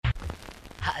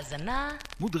האזנה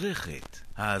מודרכת.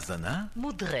 האזנה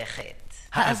מודרכת.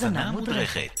 האזנה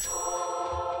מודרכת.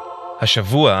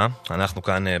 השבוע אנחנו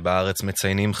כאן בארץ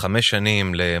מציינים 5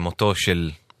 שנים למותו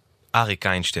של אריק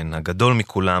איינשטיין, הגדול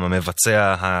מכולם,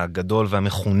 המבצע הגדול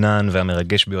והמחונן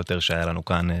והמרגש ביותר שהיה לנו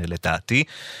כאן לדעתי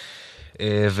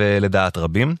ולדעת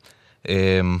רבים.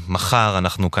 מחר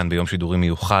אנחנו כאן ביום שידורים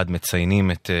מיוחד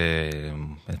מציינים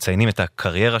את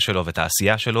הקריירה שלו ואת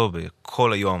העשייה שלו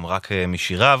בכל היום רק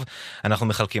משיריו. אנחנו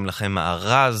מחלקים לכם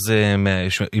מארז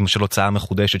של הוצאה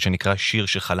מחודשת שנקרא שיר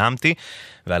שחלמתי,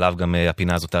 ועליו גם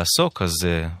הפינה הזאת תעסוק, אז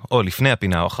או לפני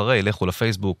הפינה או אחרי, לכו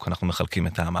לפייסבוק, אנחנו מחלקים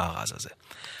את המארז הזה.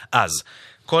 אז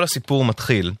כל הסיפור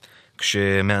מתחיל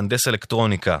כשמהנדס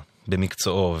אלקטרוניקה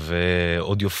במקצועו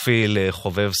ואודיופיל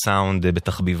חובב סאונד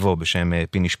בתחביבו בשם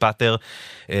פיני שפטר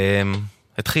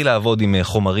התחיל לעבוד עם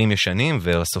חומרים ישנים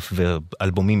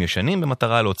ואלבומים ישנים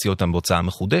במטרה להוציא אותם בהוצאה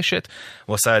מחודשת.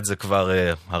 הוא עשה את זה כבר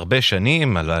הרבה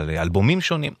שנים על אלבומים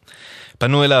שונים.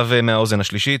 פנו אליו מהאוזן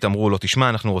השלישית, אמרו לו תשמע,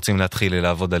 אנחנו רוצים להתחיל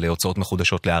לעבוד על הוצאות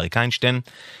מחודשות לאריק איינשטיין.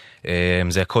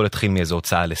 זה הכל התחיל מאיזו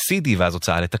הוצאה ל-CD ואז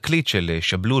הוצאה לתקליט של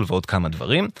שבלול ועוד כמה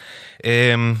דברים,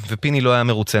 ופיני לא היה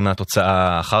מרוצה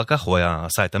מהתוצאה אחר כך. הוא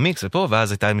עשה את המיקס ופה,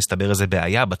 ואז הייתה מסתבר איזה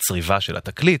בעיה בצריבה של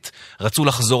התקליט, רצו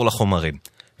לחזור לחומרים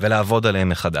ולעבוד עליהם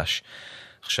מחדש.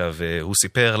 עכשיו הוא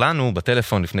סיפר לנו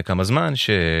בטלפון לפני כמה זמן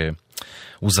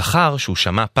שהוא זכר שהוא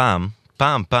שמע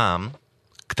פעם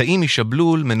קטעים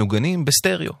משבלול מנוגנים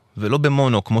בסטריאו ולא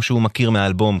במונו כמו שהוא מכיר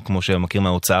מהאלבום, כמו שהוא מכיר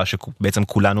מההוצאה שבעצם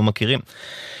כולנו מכירים,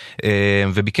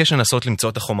 וביקש לנסות למצוא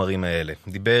את החומרים האלה.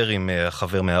 דיבר עם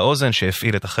החבר מהאוזן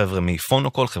שהפעיל את החבר'ה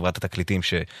מפונוקול, חברת התקליטים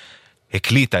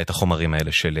שהקליטה את החומרים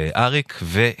האלה של אריק,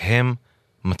 והם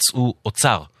מצאו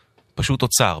אוצר, פשוט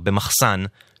אוצר, במחסן,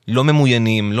 לא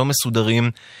ממוינים, לא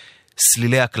מסודרים,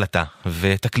 סלילי הקלטה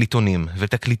ותקליטונים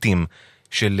ותקליטים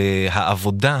של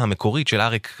העבודה המקורית של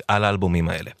אריק על האלבומים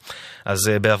האלה.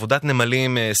 אז בעבודת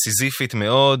נמלים סיזיפית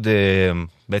מאוד,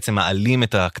 בעצם מעלים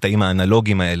את הקטעים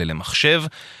האנלוגיים האלה למחשב,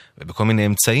 ובכל מיני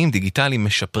אמצעים דיגיטליים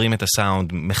משפרים את הסאונד,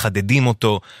 מחדדים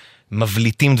אותו,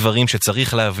 מבליטים דברים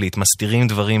שצריך להבליט, מסתירים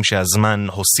דברים שהזמן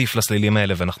הוסיף לסלילים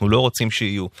האלה ואנחנו לא רוצים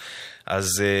שיהיו.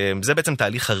 אז זה בעצם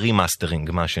תהליך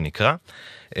הרימאסטרינג, מה שנקרא.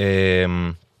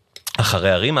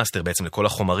 אחרי הרימאסטר בעצם לכל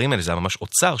החומרים האלה, זה היה ממש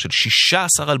אוצר של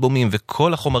 16 אלבומים,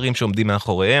 וכל החומרים שעומדים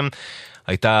מאחוריהם,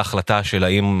 הייתה החלטה של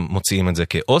האם מוציאים את זה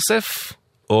כאוסף,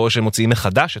 או שמוציאים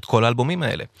מחדש את כל האלבומים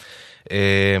האלה.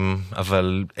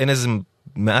 אבל אין איזה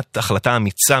מעט החלטה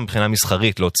אמיצה מבחינה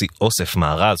מסחרית להוציא אוסף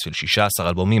מארז של 16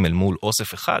 אלבומים אל מול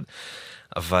אוסף אחד,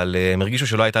 אבל הם הרגישו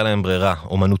שלא הייתה להם ברירה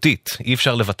אומנותית, אי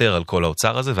אפשר לוותר על כל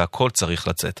האוצר הזה והכל צריך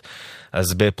לצאת.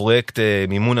 אז בפרויקט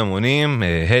מימון המונים,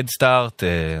 Head Start,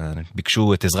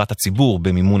 ביקשו את עזרת הציבור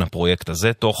במימון הפרויקט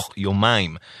הזה, תוך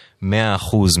יומיים 100%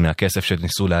 מהכסף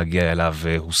שניסו להגיע אליו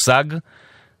הושג,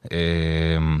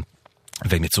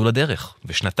 והם יצאו לדרך,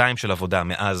 ושנתיים של עבודה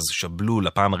מאז שבלול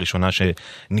לפעם הראשונה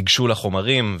שניגשו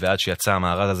לחומרים, ועד שיצא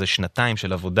המארז הזה, שנתיים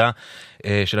של עבודה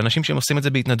של אנשים שהם עושים את זה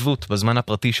בהתנדבות, בזמן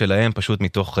הפרטי שלהם, פשוט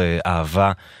מתוך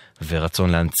אהבה ורצון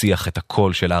להנציח את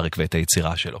הקול של אריק ואת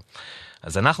היצירה שלו.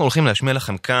 אז אנחנו הולכים להשמיע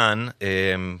לכם כאן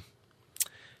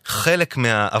חלק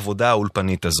מהעבודה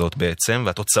האולפנית הזאת בעצם,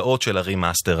 והתוצאות של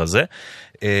הרימאסטר הזה,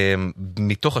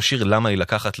 מתוך השיר למה לי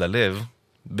לקחת ללב,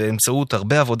 באמצעות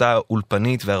הרבה עבודה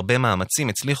אולפנית והרבה מאמצים,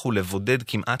 הצליחו לבודד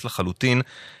כמעט לחלוטין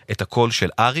את הקול של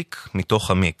אריק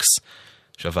מתוך המיקס.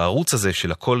 עכשיו, הערוץ הזה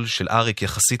של הקול של אריק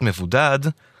יחסית מבודד,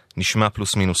 נשמע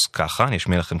פלוס מינוס ככה, אני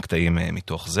אשמיע לכם קטעים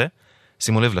מתוך זה.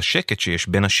 שימו לב לשקט שיש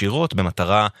בין השירות,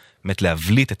 במטרה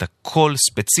להבליט את הקול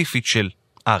ספציפית של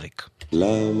אריק.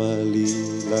 למה לי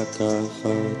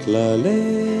לקחת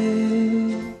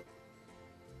ללב?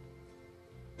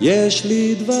 יש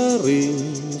לי דברים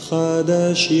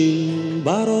חדשים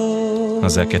בראש.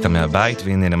 אז זה הקטע מהבית,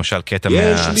 והנה למשל קטע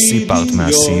מהסי פארט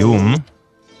מהסיום.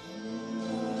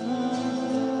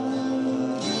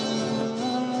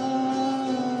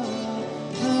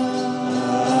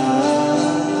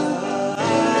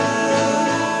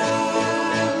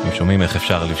 שומעים איך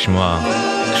אפשר לשמוע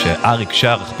כשאריק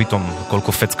שר, פתאום הכל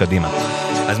קופץ קדימה.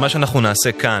 אז מה שאנחנו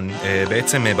נעשה כאן,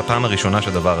 בעצם בפעם הראשונה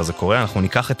שהדבר הזה קורה, אנחנו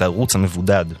ניקח את הערוץ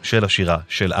המבודד של השירה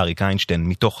של אריק איינשטיין,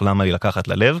 מתוך למה לי לקחת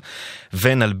ללב,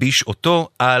 ונלביש אותו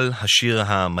על השיר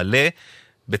המלא,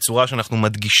 בצורה שאנחנו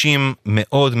מדגישים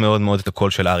מאוד מאוד מאוד את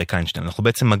הקול של אריק איינשטיין. אנחנו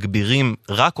בעצם מגבירים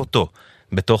רק אותו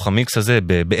בתוך המיקס הזה,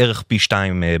 בערך פי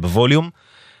 2 בווליום.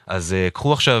 אז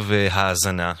קחו עכשיו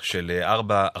האזנה של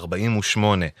 4:48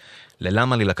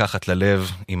 ללמה לי לקחת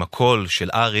ללב, עם הקול של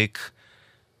אריק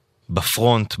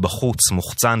בפרונט, בחוץ,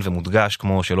 מוחצן ומודגש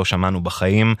כמו שלא שמענו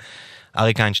בחיים.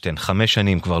 אריק איינשטיין, 5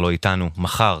 שנים כבר לא איתנו,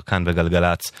 מחר כאן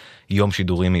בגלגלץ, יום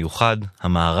שידורים מיוחד,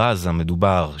 המארז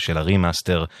המדובר של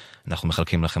הרימאסטר, אנחנו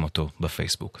מחלקים לכם אותו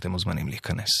בפייסבוק, אתם מוזמנים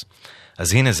להיכנס.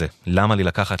 אז הנה זה, למה לי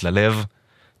לקחת ללב?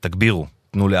 תגבירו,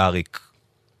 תנו לאריק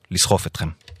לסחוף אתכם.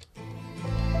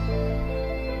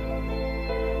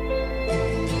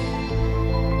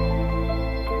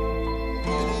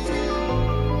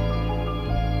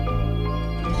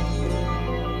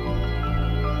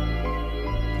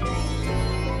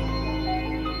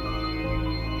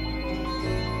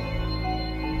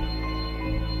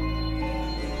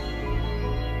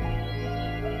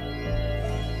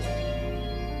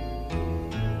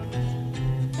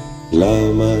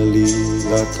 למה לי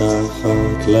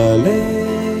לקחת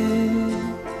ללב?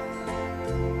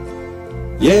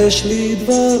 יש לי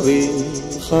דברים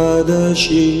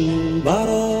חדשים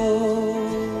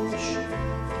בראש,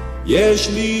 יש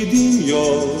לי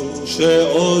דמיון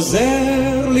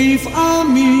שעוזר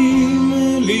לפעמים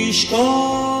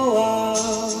לשכוח.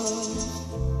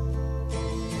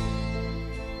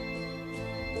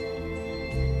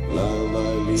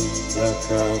 למה לי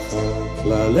לקחת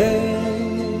ללב?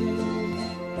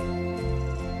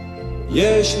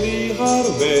 יש לי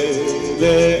הרבה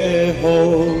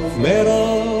לאהוב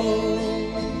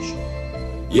מראש,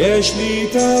 יש לי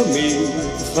תמיד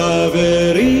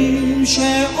חברים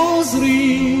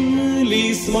שעוזרים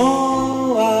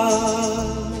לשמוח.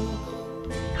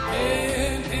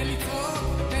 תן לצחוק,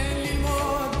 תן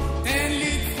ללמוד, תן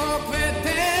לצחוק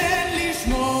ותן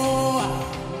לשמוע.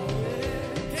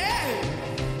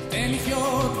 תן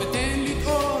לחיות ותן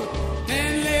לטעות,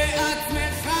 תן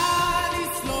לעצמך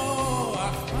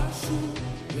לסלוח משהו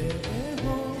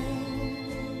לאהוב.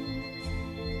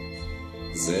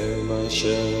 זה מה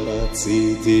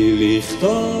שרציתי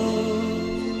לכתוב,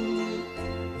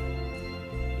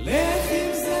 לך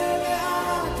עם זה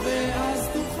לאט ואז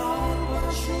תוכל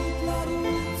פשוט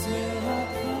לרוץ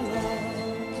מההתחלה.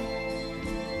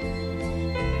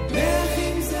 לך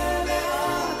עם זה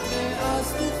לאט ואז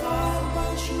תוכל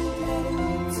פשוט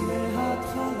לרוץ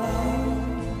מההתחלה.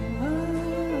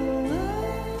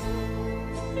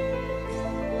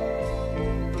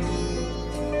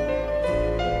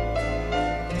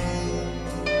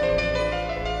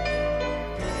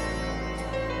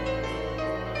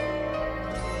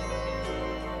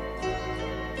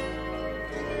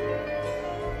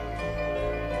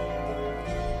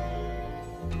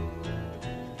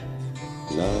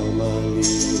 למה לי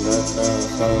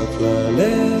לקחת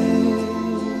ללב?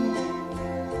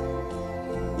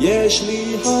 יש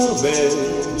לי הרבה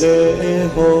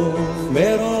לאהוב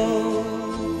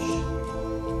מראש,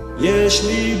 יש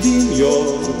לי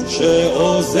דמיון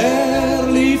שעוזר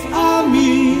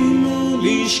לפעמים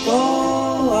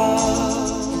לשכוח.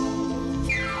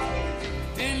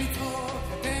 תן לצחוק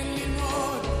ותן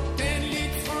ללמוד, תן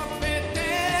לצחוק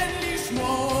ותן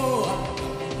לשמוע.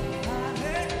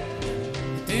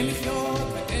 תן לחיות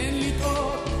ותן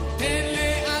לטעות, תן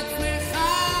לעצמך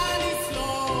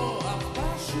לסלוח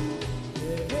פשוט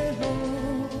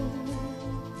לאהוב.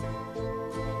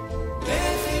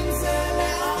 לך עם זה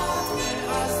לאט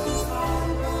ואז תוכל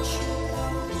פשוט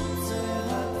לרוץ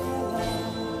מההתחלה.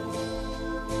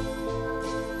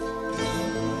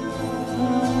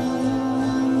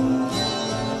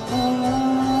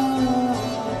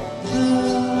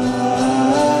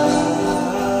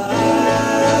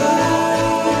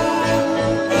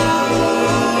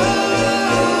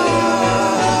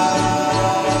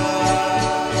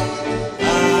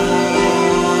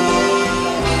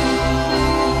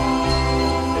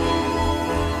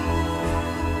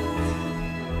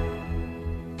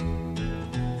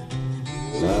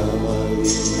 למה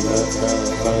לי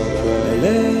לקחת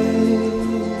ללב?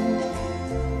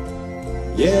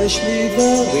 יש לי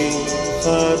דברים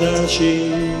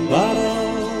חדשים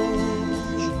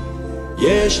בראש,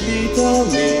 יש לי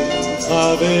תמיד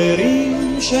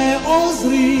חברים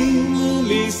שעוזרים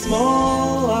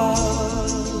לשמוח.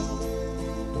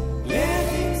 לך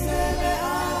עם זה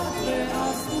לאט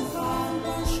ואז תוכל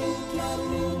פשוט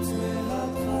לרוץ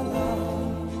מההתחלה.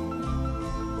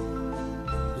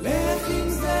 לך עם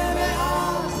זה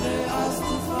לאט ואז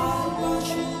תוכל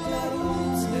פשוט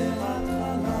לרוץ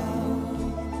מההתחלה.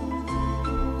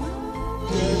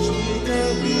 יש לי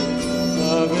תמיד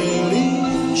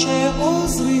חברים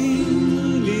שעוזרים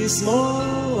לשמוח.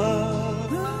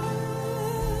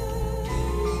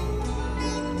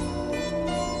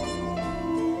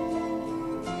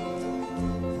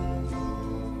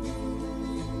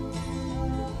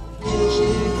 יש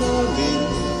לי תמיד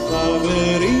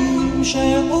חברים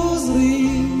שעוזרים